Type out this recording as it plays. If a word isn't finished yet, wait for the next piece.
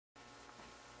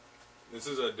This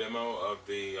is a demo of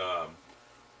the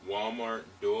Walmart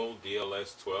Dual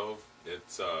DLS 12.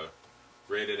 It's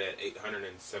rated at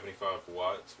 875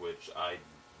 watts, which I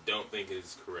don't think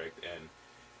is correct in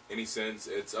any sense.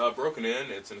 It's broken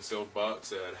in. It's in a sealed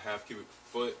box at half cubic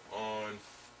foot on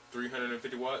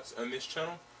 350 watts on this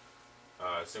channel.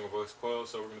 Single voice coil,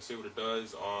 so we're going to see what it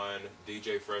does on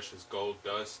DJ Fresh's Gold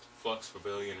Dust Flux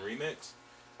Pavilion Remix.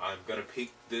 I'm going to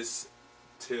peak this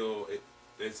till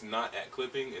it's not at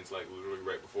clipping. It's like literally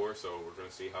right before, so we're going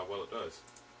to see how well it does.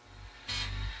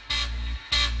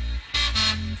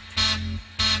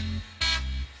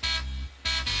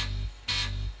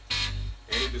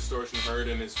 Any distortion heard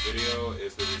in this video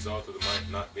is the result of the mic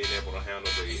not being able to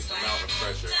handle the amount of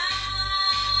pressure.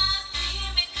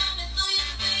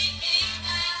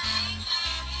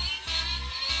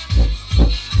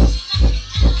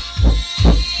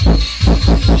 We'll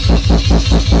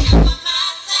be right back.